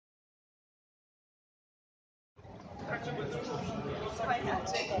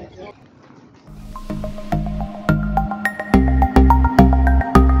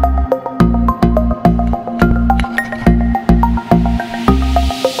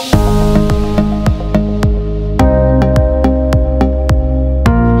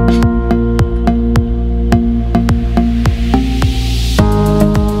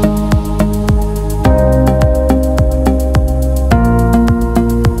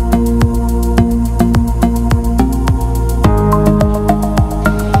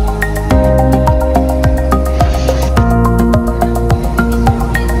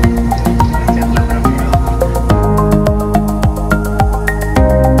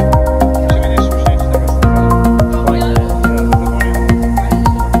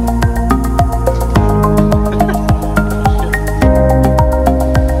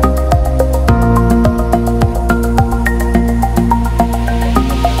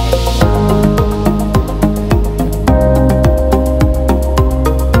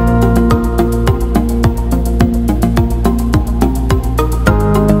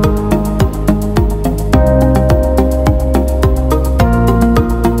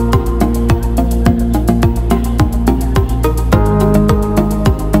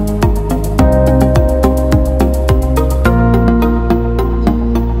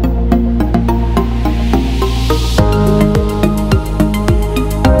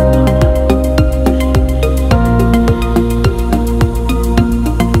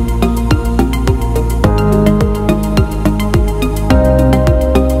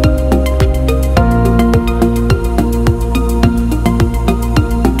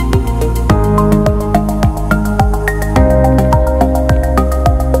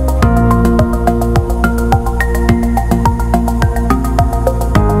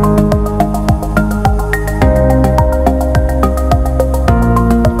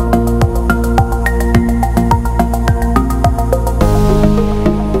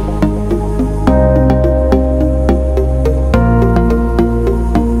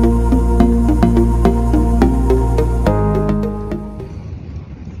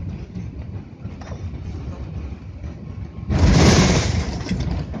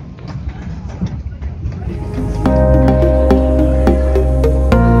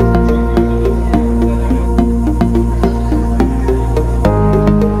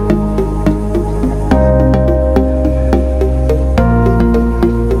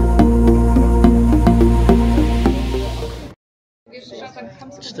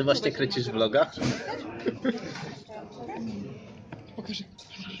Czy ty właśnie kręcisz vloga? Pokażę.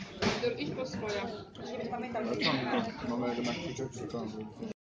 Idź po swoje. Mamy jednak przykłady.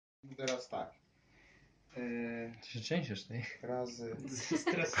 Teraz tak. Ty się trzęsiesz, ty? Razy.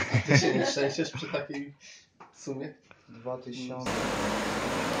 Stres. Ty się nie trzęsiesz przy takiej sumie? 2000.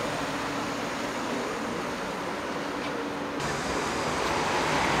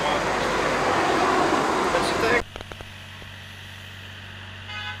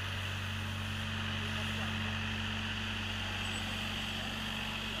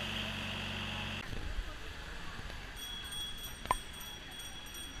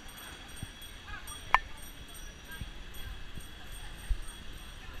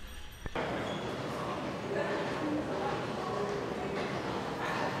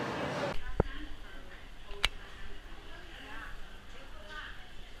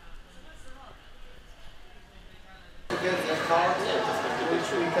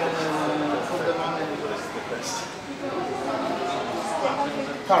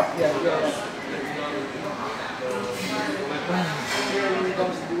 Tak,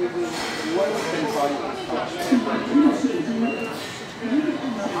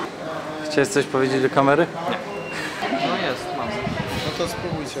 Chciałeś coś powiedzieć do kamery? Nie. No jest, mam. No to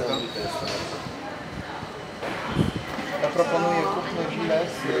spróbujcie. Ja proponuję kupny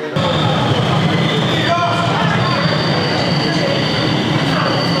bilet.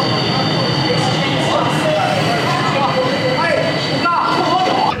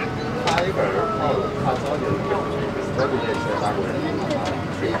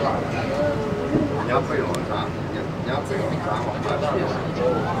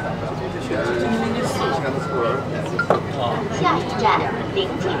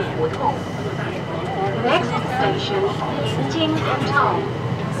 Next station, 京城。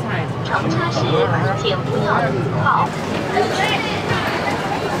乘车时请不要自靠。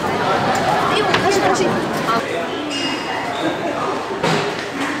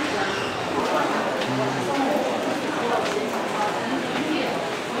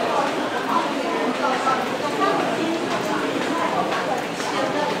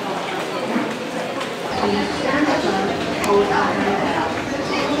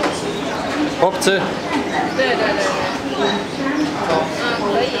Chłopcy!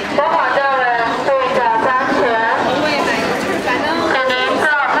 合法证人对着三拳，请您做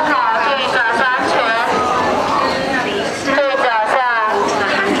不好对着三拳，对着上。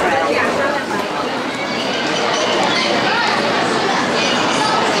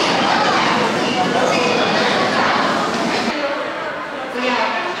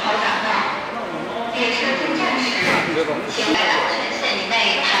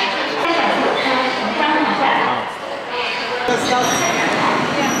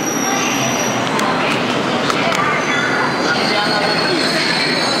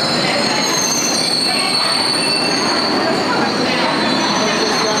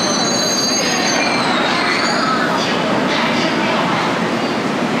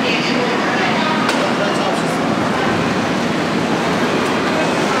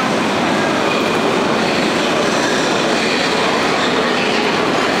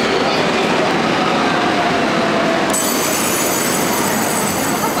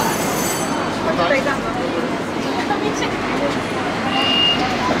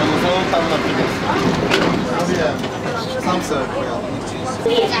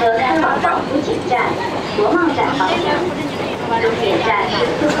列车开往岛福井站、国贸站方向。终点站是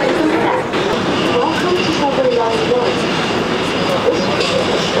四惠东站。Welcome to Southern Line Road. This train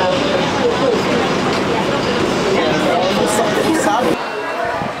is bound for Fukuoka.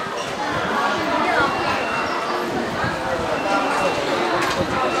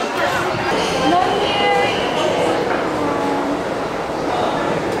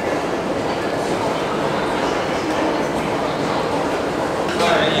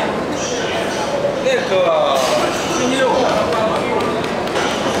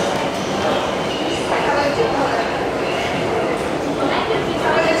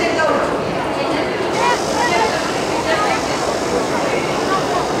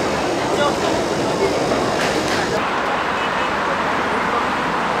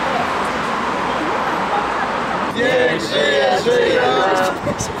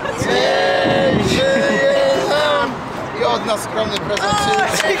 I od nas skromny prezent.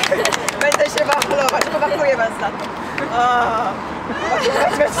 Będę się wachlować, powakuję was za to.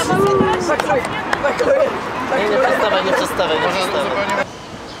 Nie przestawaj, nie przestawaj.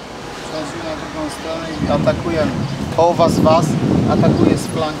 Przechodzimy na drugą stronę i atakuje połowa z was, atakuje z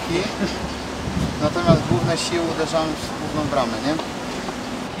flanki. Natomiast główne siły uderzamy w główną bramę, nie?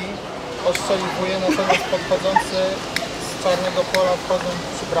 I ostrzeliwuje, natomiast podchodzący z czarnego pola wchodzą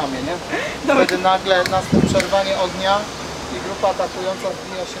przy bramie, nie? Wtedy nagle następuje przerwanie ognia i grupa atakująca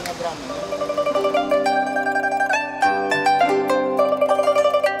zbija się na bramę, nie?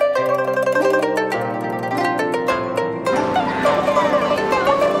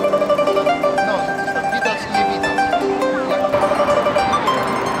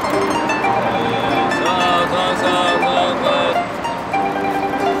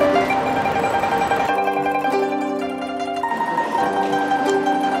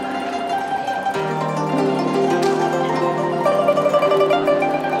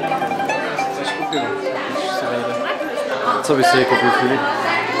 Co byś sobie kupił, Filip?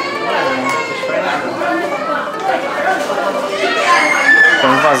 Tą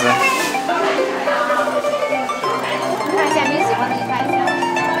wazę.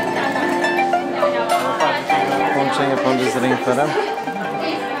 Połączenie pomiędzy z reniferem.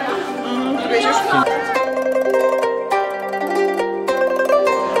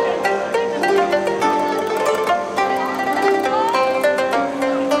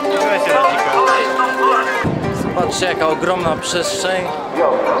 Zobaczcie, jaka ogromna przestrzeń.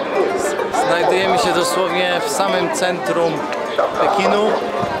 Znajdujemy się dosłownie w samym centrum Pekinu.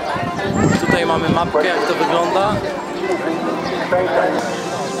 Tutaj mamy mapkę, jak to wygląda.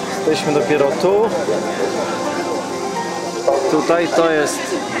 Jesteśmy dopiero tu. Tutaj to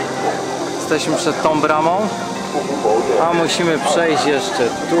jest... Jesteśmy przed tą bramą. A musimy przejść jeszcze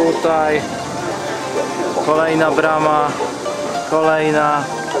tutaj. Kolejna brama. Kolejna.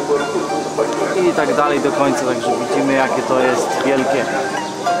 I tak dalej do końca, także widzimy, jakie to jest wielkie.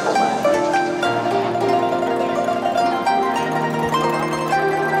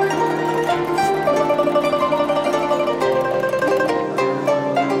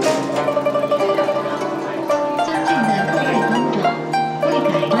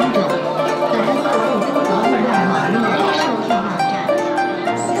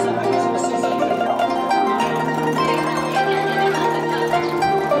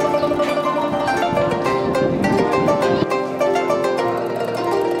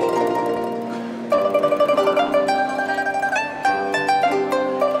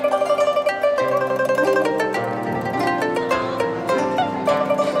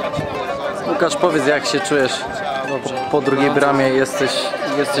 Łukasz, powiedz, jak się czujesz Dobrze. Po drugiej bramie jesteś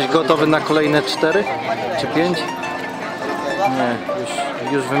gotowy na kolejne 4 czy 5?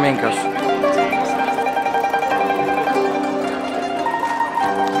 Nie, już wymiękasz.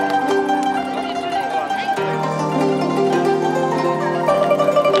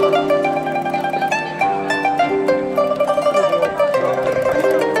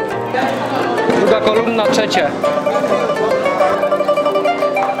 Druga kolumna, trzecie.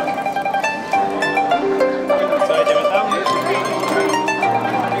 Co, jedziemy tam?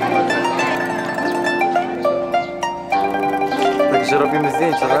 Także robimy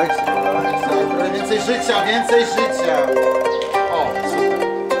zdjęcia, tak? Więcej życia, więcej życia! O, super.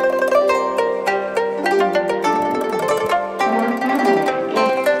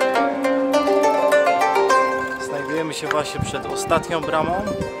 Znajdujemy się właśnie przed ostatnią bramą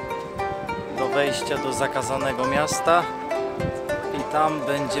do wejścia do zakazanego miasta i tam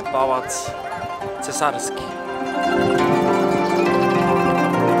będzie pałac cesarski.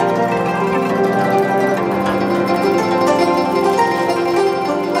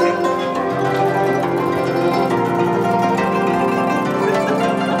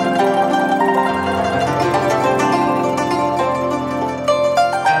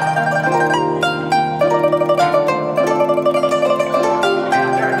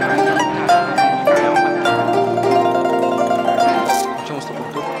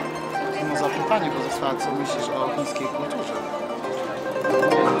 No zapytanie pozostałe, co myślisz o chińskiej kulturze?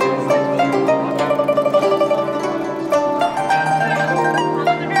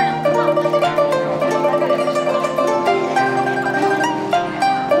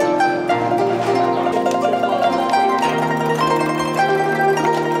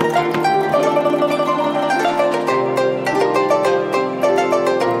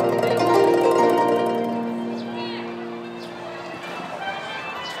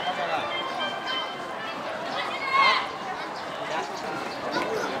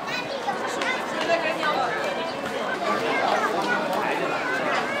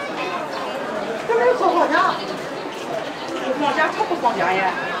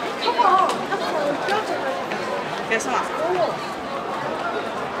别送了。